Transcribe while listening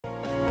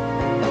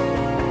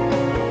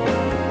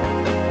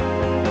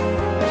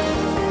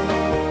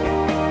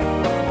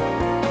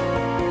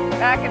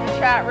back in the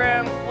chat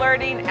room.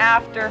 Flirting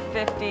after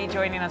 50.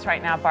 Joining us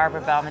right now,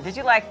 Barbara Bellman. Did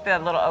you like the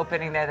little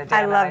opening there that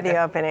Dan I love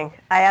the opening.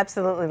 I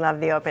absolutely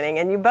love the opening.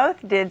 And you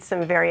both did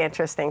some very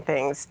interesting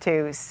things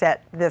to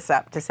set this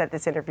up, to set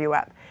this interview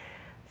up.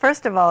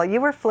 First of all,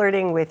 you were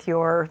flirting with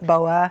your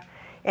boa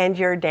and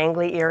your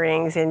dangly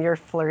earrings and your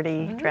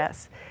flirty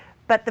dress.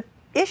 But the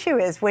issue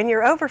is when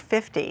you're over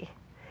 50,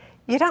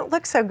 you don't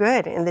look so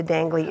good in the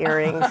dangly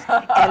earrings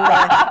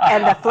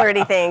and the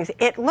flirty things.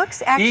 It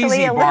looks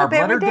actually a little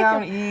bit ridiculous.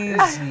 Down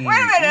easy. Wait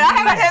a minute, I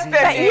haven't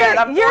hit 50 yet.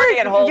 I'm 40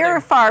 and holding.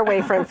 You're far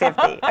away from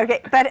 50.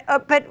 Okay,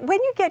 but when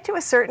you get to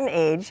a certain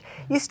age,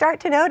 you start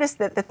to notice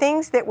that the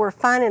things that were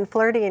fun and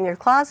flirty in your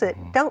closet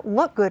don't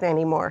look good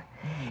anymore.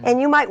 And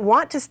you might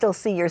want to still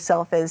see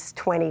yourself as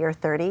 20 or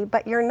 30,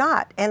 but you're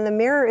not, and the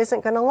mirror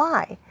isn't going to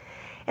lie.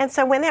 And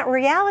so when that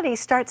reality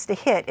starts to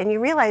hit and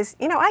you realize,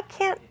 you know, I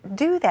can't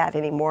do that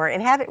anymore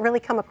and have it really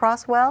come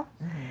across well,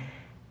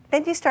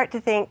 then you start to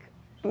think,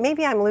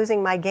 maybe I'm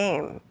losing my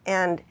game.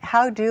 And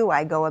how do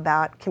I go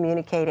about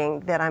communicating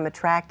that I'm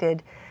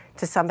attracted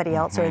to somebody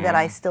else or that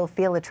I still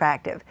feel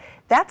attractive?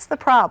 That's the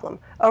problem.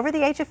 Over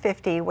the age of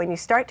 50, when you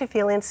start to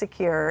feel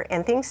insecure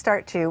and things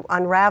start to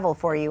unravel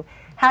for you,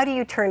 how do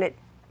you turn it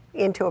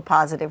into a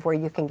positive where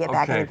you can get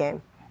back in the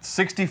game?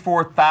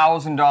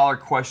 $64,000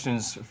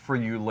 questions for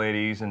you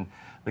ladies, and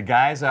the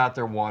guys out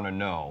there want to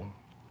know.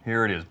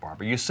 Here it is,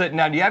 Barbara. You sitting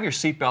down. Do you have your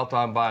seatbelt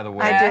on, by the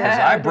way? I do. Because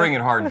I bring it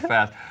hard and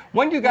fast.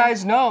 When do you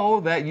guys know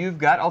that you've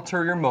got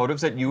ulterior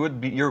motives, that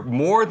you're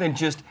more than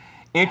just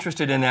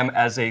interested in them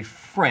as a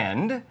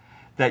friend,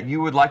 that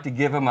you would like to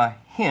give him a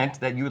hint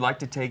that you would like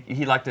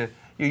to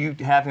you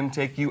have him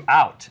take you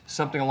out,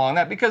 something along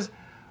that? Because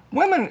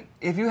women,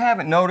 if you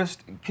haven't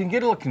noticed, can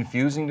get a little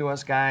confusing to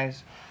us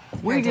guys.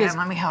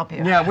 Let me help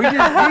you. Yeah, we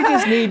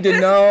just need to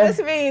know.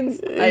 This means,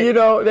 you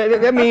know,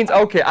 that means,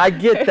 okay, I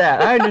get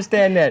that. I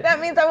understand that.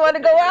 That means I want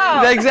to go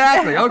out.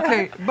 Exactly.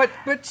 Okay,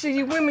 but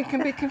see, women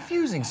can be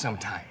confusing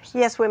sometimes.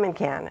 Yes, women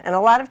can, and a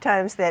lot of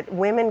times that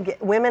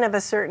women of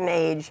a certain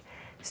age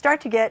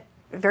start to get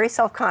very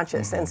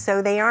self-conscious, and so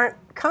they aren't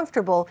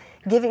comfortable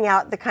giving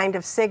out the kind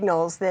of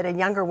signals that a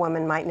younger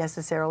woman might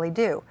necessarily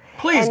do.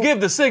 Please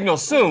give the signal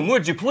soon,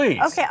 would you please?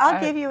 Okay, I'll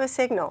give you a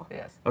signal.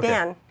 Yes. Okay.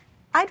 Dan,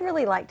 I'd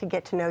really like to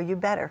get to know you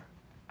better.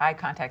 Eye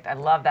contact. I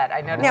love that.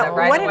 I noticed Now, that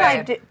right what away. did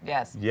I do?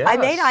 Yes. Yes. I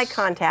made eye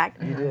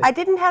contact. I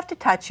didn't have to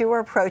touch you or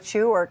approach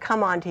you or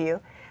come on to you,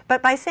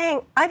 but by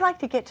saying, I'd like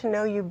to get to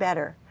know you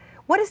better,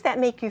 what does that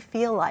make you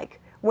feel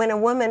like when a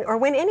woman or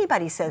when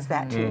anybody says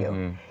that to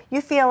you? You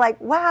feel like,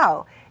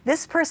 wow,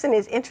 this person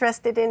is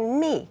interested in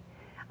me.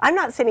 I'm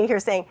not sitting here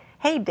saying,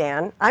 hey,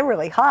 Dan, I'm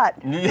really hot.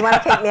 You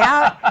want to take me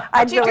out?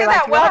 I'd You really do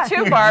like that to well watch.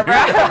 too,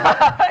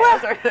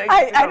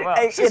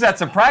 Barbara. She's had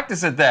some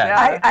practice at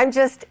that. I'm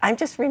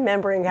just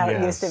remembering how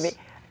it used to be.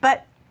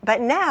 But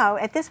now,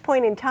 at this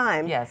point in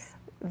time,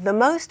 the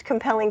most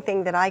compelling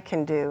thing that I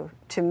can do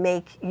to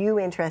make you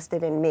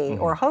interested in me,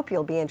 or hope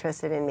you'll be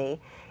interested in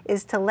me,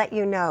 is to let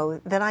you know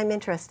that I'm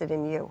interested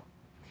in you.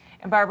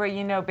 And Barbara,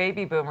 you know,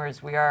 baby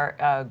boomers, we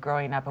are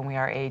growing up and we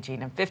are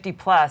aging. And 50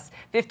 plus,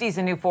 50 is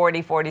a new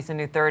 40, 40 is a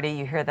new 30.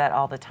 You hear that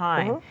all the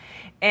time.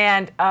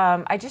 And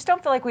I just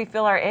don't feel like we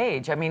feel our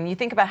age. I mean, you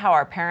think about how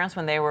our parents,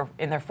 when they were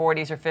in their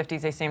 40s or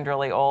 50s, they seemed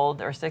really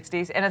old, or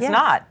 60s, and it's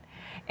not.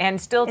 And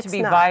still to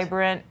be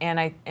vibrant, and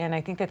I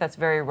think that that's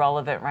very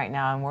relevant right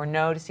now. And we're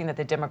noticing that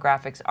the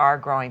demographics are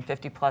growing.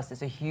 50 plus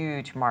is a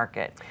huge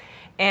market.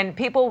 And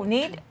people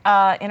need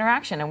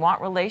interaction and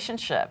want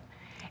relationship.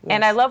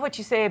 And I love what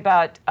you say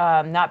about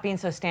not being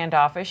so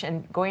standoffish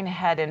and going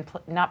ahead and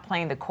not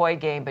playing the coy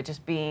game, but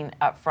just being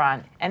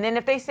upfront. And then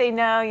if they say,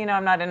 no, you know,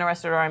 I'm not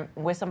interested or I'm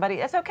with somebody,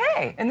 it's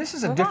okay. And this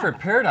is a different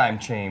paradigm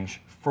change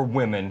for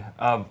women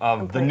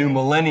of the new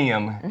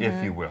millennium,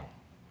 if you will.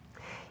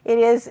 It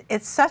is.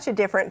 It's such a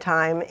different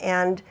time.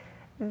 And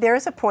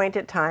there's a point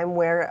at time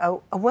where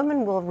a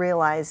woman will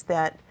realize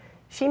that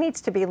she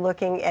needs to be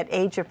looking at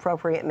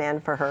age-appropriate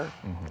men for her.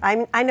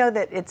 I know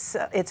that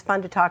it's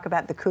fun to talk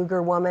about the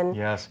cougar woman,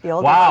 the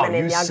older woman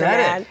and younger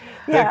man.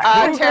 The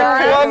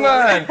cougar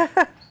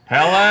woman.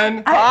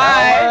 Helen.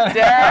 Hi,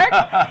 Derek.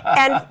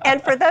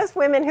 And for those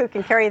women who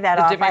can carry that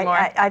off,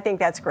 I think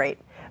that's great.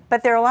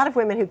 But there are a lot of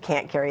women who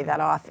can't carry that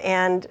off.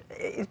 And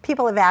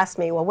people have asked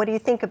me, well, what do you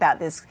think about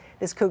this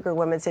cougar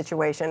woman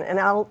situation? And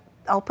I'll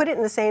put it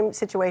in the same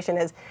situation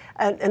as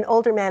an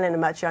older man and a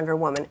much younger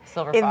woman.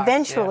 Silver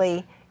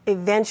fox,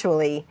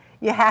 Eventually,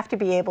 you have to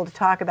be able to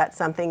talk about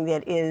something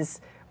that is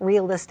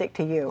realistic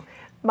to you.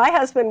 My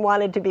husband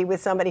wanted to be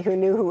with somebody who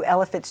knew who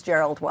Ella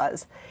Fitzgerald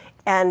was.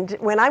 And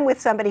when I'm with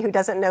somebody who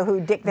doesn't know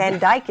who Dick Van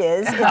Dyke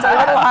is, it's a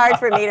little hard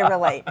for me to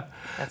relate.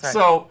 That's right.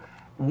 So,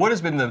 what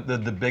has been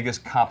the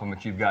biggest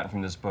compliment you've gotten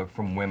from this book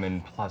from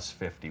women plus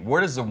 50?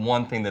 What is the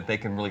one thing that they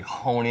can really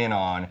hone in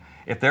on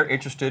if they're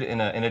interested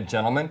in a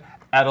gentleman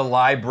at a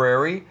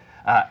library,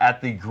 at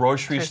the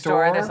grocery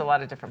store? There's a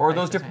lot of different or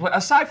those different places,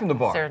 aside from the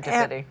bar.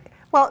 Serendipity.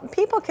 Well,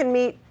 people can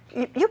meet,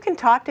 you can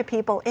talk to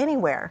people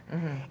anywhere.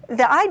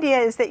 The idea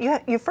is that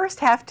you first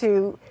have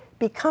to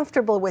be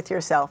comfortable with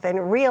yourself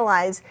and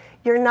realize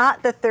you're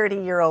not the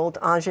 30-year-old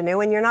ingenue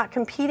and you're not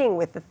competing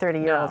with the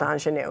 30-year-old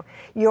ingenue.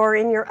 You're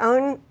in your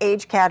own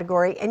age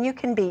category and you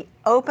can be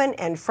open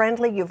and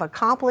friendly. You've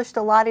accomplished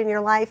a lot in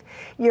your life.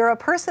 You're a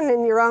person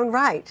in your own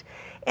right.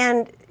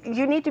 And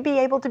you need to be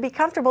able to be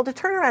comfortable to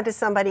turn around to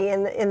somebody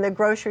in the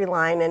grocery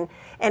line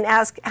and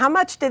ask, how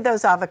much did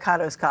those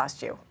avocados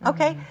cost you?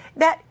 Okay,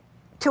 that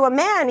to a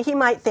man, he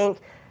might think,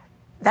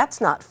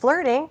 that's not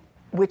flirting,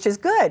 which is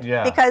good,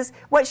 because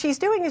what she's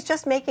doing is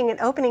just making an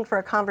opening for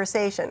a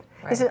conversation.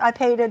 He said, I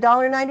paid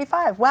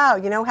 $1.95. Wow,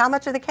 you know, how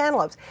much are the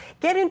cantaloupes?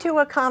 Get into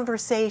a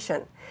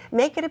conversation.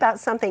 Make it about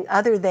something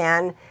other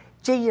than,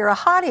 gee, you're a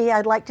hottie,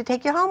 I'd like to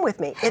take you home with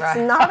me. It's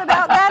not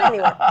about that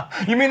anymore.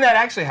 You mean that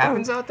actually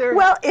happens out there?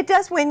 Well, it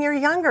does when you're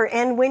younger,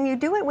 and when you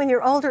do it when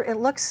you're older, it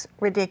looks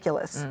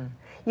ridiculous.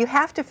 You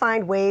have to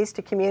find ways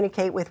to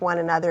communicate with one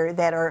another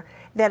that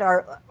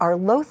are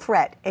low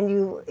threat, and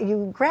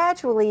you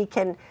gradually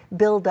can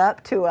build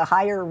up to a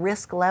higher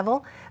risk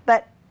level.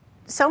 But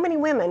so many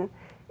women,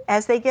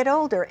 as they get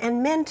older,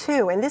 and men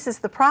too, and this is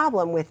the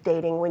problem with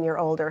dating when you're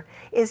older,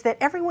 is that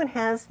everyone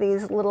has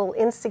these little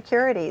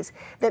insecurities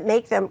that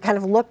make them kind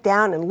of look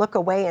down and look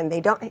away,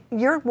 and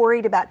you're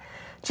worried about,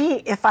 gee,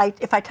 if I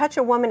touch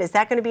a woman, is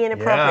that going to be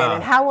inappropriate?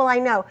 And how will I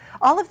know?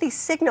 All of these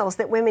signals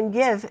that women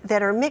give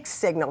that are mixed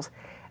signals.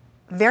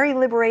 Very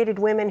liberated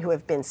women who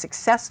have been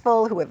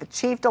successful, who have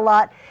achieved a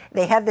lot,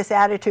 they have this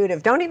attitude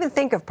of, don't even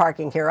think of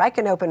parking here. I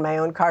can open my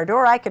own car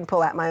door, I can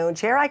pull out my own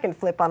chair, I can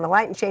flip on the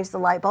light and change the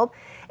light bulb.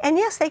 And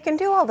yes, they can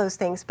do all those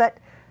things, but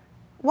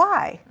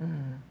why?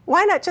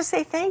 Why not just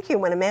say thank you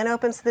when a man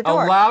opens the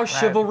door? Allow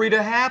chivalry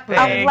to happen.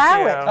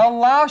 Allow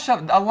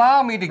it.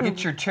 Allow me to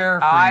get your chair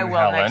for you, I will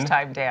Helen. next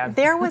time, Dan.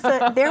 There was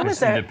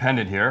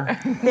independent here.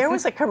 There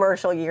was a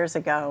commercial years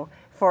ago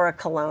for a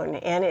cologne,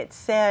 and it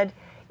said,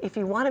 if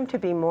you want him to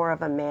be more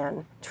of a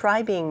man,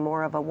 try being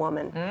more of a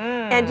woman.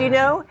 And you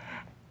know,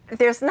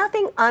 there's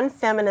nothing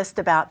unfeminist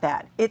about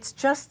that. It's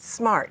just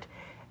smart.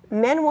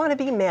 Men want to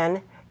be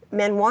men.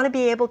 Men want to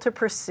be able to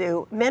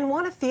pursue. Men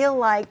want to feel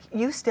like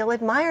you still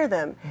admire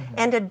them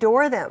and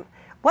adore them.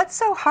 What's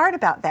so hard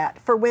about that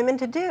for women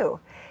to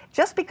do?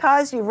 Just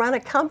because you run a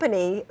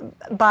company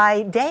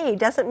by day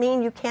doesn't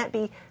mean you can't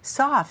be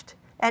soft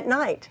at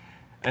night.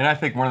 And I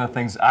think one of the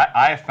things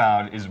I have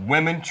found is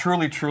women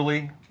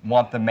truly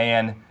want the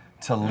man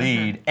to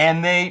lead,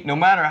 and no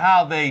matter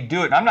how they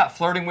do it, I'm not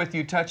flirting with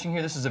you, touching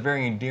here, this is a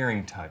very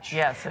endearing touch.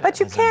 Yes. But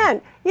you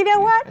can. You know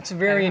what? It's a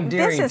very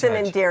endearing touch. This is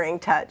an endearing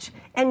touch.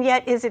 And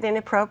yet, is it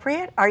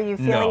inappropriate? Are you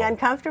feeling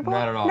uncomfortable?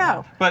 Not at all.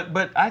 No.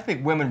 But I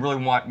think women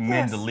really want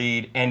men to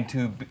lead and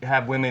to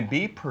have women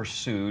be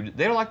pursued.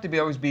 They don't like to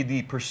always be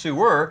the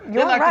pursuer.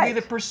 They like to be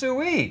the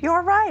pursuee.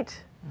 You're right.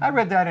 I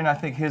read that in, I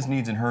think, His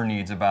Needs and Her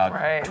Needs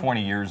about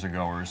 20 years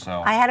ago or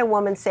so. I had a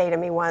woman say to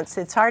me once,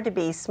 it's hard to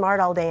be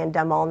smart all day and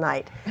dumb all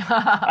night.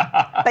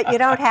 But you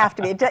don't have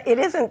to be. It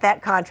isn't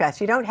that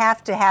contrast. You don't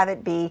have to have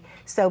it be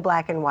so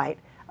black and white.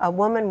 A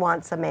woman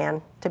wants a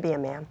man to be a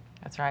man.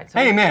 That's right. So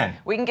Amen.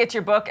 We can get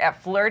your book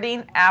at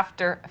Flirting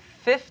After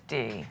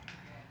 50.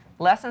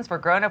 Lessons for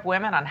grown-up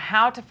women on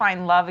how to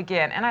find love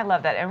again. And I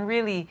love that. And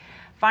really,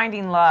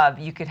 finding love,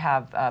 you could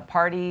have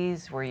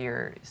parties where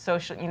you're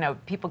social, you know,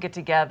 people get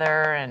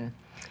together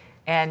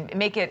and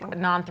make it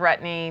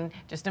non-threatening.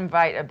 Just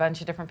invite a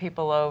bunch of different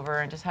people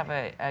over and just have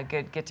a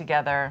good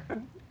get-together.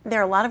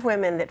 There are a lot of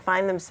women that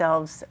find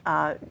themselves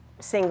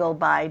single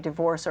by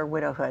divorce or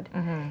widowhood.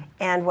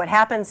 And what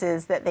happens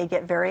is that they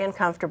get very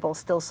uncomfortable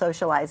still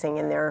socializing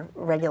in their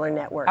regular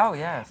network. Oh,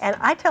 yes. And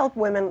I tell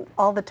women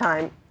all the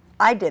time,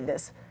 I did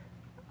this.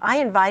 I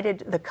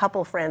invited the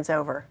couple friends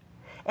over.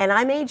 And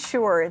I made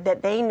sure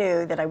that they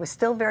knew that I was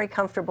still very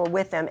comfortable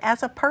with them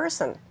as a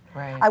person.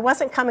 Right. I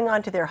wasn't coming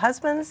on to their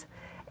husbands,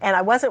 and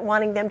I wasn't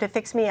wanting them to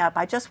fix me up.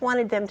 I just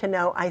wanted them to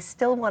know I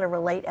still want to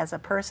relate as a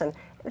person.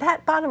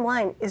 That, bottom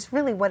line, is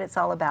really what it's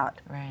all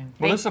about. Right.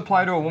 Will this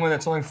apply to a woman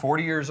that's only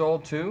 40 years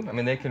old, too? I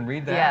mean, they can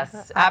read that?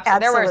 Yes,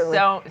 absolutely. Absolutely.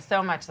 There was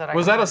so much that I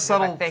Was that a to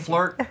subtle like,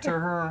 flirt to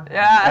her?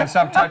 Yeah. And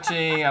some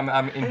touching,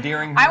 I'm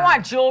endearing her? I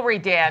want jewelry,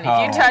 Dan. If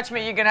Oh. you touch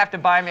me, you're going to have to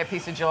buy me a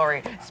piece of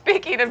jewelry.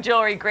 Speaking of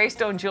jewelry,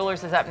 Greystone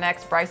Jewelers is up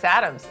next. Bryce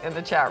Adams in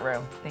the chat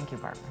room. Thank you,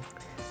 Barbara.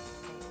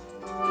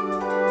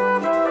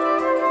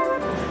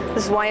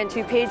 This is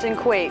YN2 Page in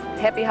Kuwait.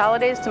 Happy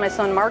holidays to my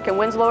son Mark in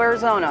Winslow,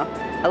 Arizona.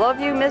 I love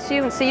you, miss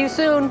you, and see you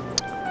soon.